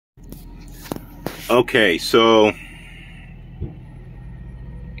Okay, so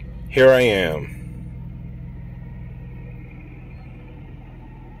here I am.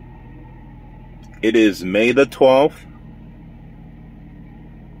 It is May the 12th.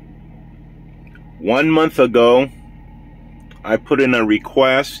 1 month ago, I put in a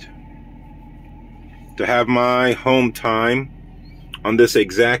request to have my home time on this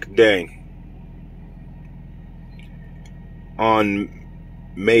exact day. On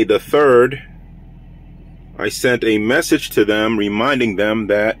May the 3rd, I sent a message to them reminding them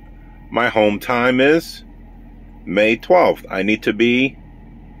that my home time is May 12th. I need to be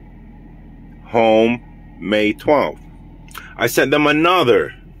home May 12th. I sent them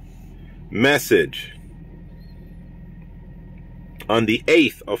another message on the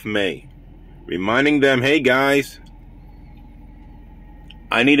 8th of May, reminding them, hey guys,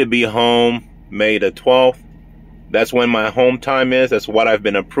 I need to be home May the 12th. That's when my home time is. That's what I've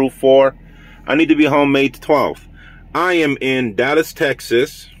been approved for. I need to be home May 12th. I am in Dallas,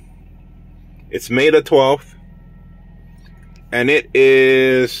 Texas. It's May the 12th. And it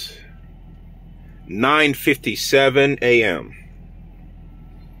is 9:57 a.m.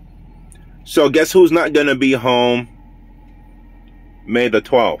 So guess who's not going to be home May the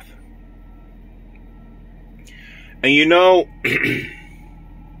 12th? And you know,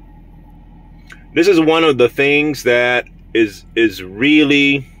 this is one of the things that is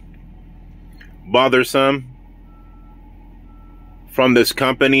really bothersome from this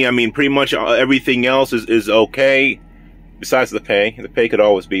company. I mean, pretty much everything else is okay, besides the pay. The pay could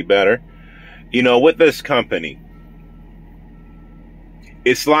always be better. You know, with this company,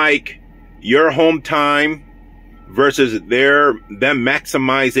 it's like your home time versus them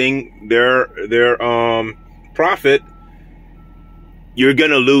maximizing their profit. You're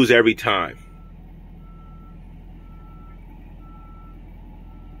gonna lose every time.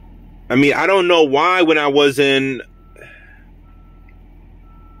 I mean, I don't know why when I was in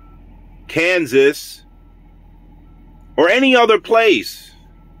Kansas or any other place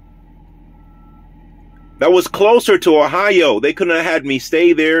that was closer to Ohio, they couldn't have had me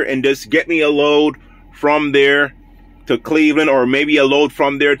stay there and just get me a load from there to Cleveland, or maybe a load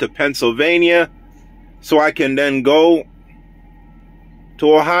from there to Pennsylvania, so I can then go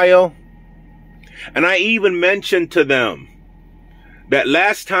to Ohio. And I even mentioned to them that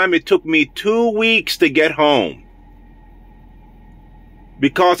last time it took me 2 weeks to get home,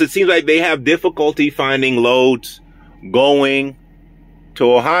 because it seems like they have difficulty finding loads going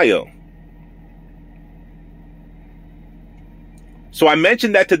to Ohio. So I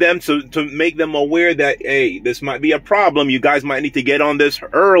mentioned that to them to make them aware that, hey, this might be a problem. You guys might need to get on this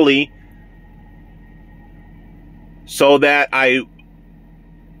early so that I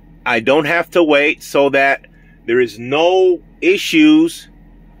don't have to wait, so that there is no issues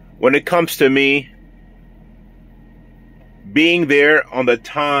when it comes to me being there on the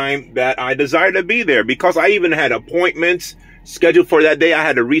time that I desire to be there. Because I even had appointments scheduled for that day. I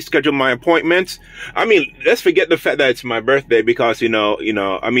had to reschedule my appointments. I mean, let's forget the fact that it's my birthday, because, you know,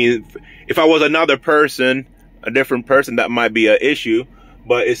 I mean, if I was another person, a different person, that might be an issue,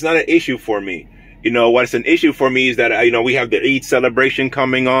 but it's not an issue for me. You know, what's an issue for me is that, you know, we have the Eid celebration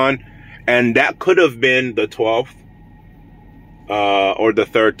coming on, and that could have been the 12th, or the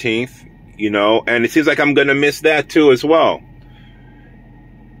 13th, you know, and it seems like I'm going to miss that too as well.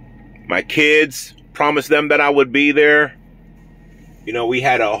 My kids, promised them that I would be there. You know, we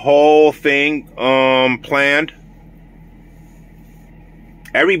had a whole thing planned.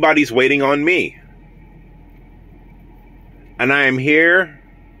 Everybody's waiting on me. And I am here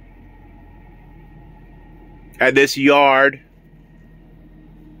at this yard,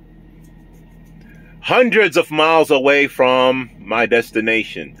 hundreds of miles away from my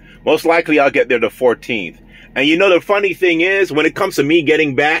destination. Most likely I'll get there the 14th. And you know, the funny thing is, when it comes to me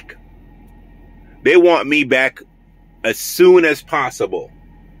getting back, they want me back as soon as possible.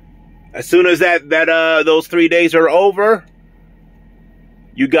 As soon as those 3 days are over,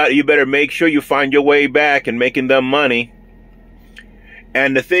 you better make sure you find your way back and making them money.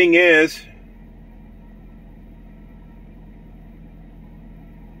 And the thing is,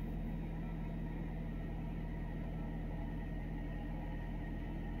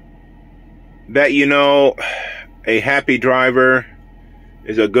 that, you know, a happy driver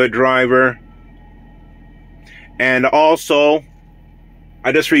is a good driver. And also,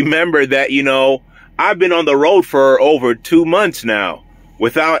 I just remember that, you know, I've been on the road for over 2 months now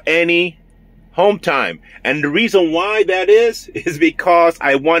without any home time. And the reason why that is because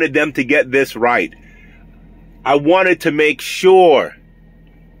I wanted them to get this right. I wanted to make sure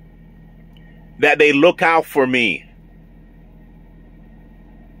that they look out for me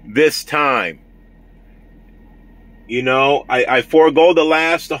this time. You know, I forego the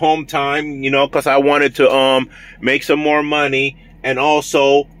last home time, you know, because I wanted to make some more money and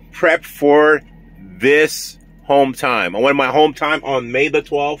also prep for this home time. I wanted my home time on May the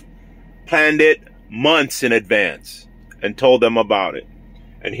 12th, planned it months in advance and told them about it.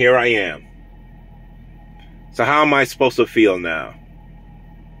 And here I am. So how am I supposed to feel now?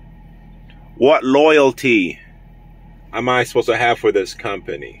 What loyalty am I supposed to have for this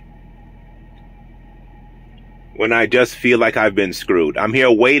company when I just feel like I've been screwed? I'm here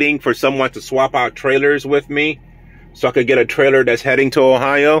waiting for someone to swap out trailers with me so I could get a trailer that's heading to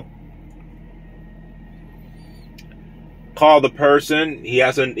Ohio. Call the person. He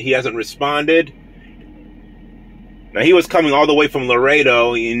hasn't responded. Now, he was coming all the way from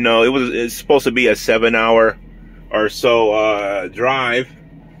Laredo. You know, it's supposed to be a 7-hour or so drive.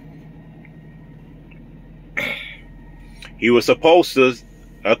 He was supposed to,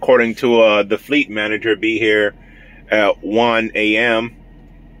 according to the fleet manager, be here at 1 a.m.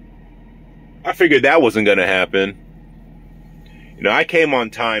 I figured that wasn't going to happen. You know, I came on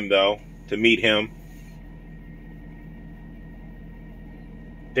time, though, to meet him.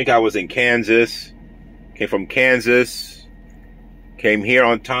 I think I was in Kansas. Came from Kansas. Came here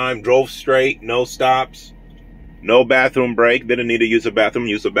on time. Drove straight. No stops. No bathroom break. Didn't need to use the bathroom.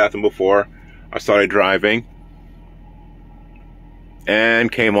 Used the bathroom before I started driving.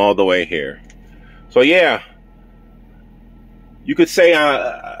 And came all the way here. So yeah, you could say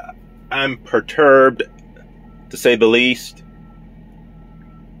I'm perturbed, to say the least.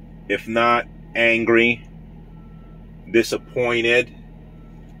 If not angry, disappointed,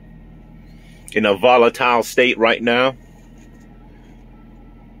 in a volatile state right now.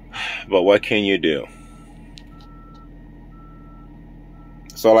 But what can you do?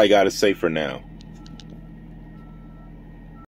 That's all I got to say for now.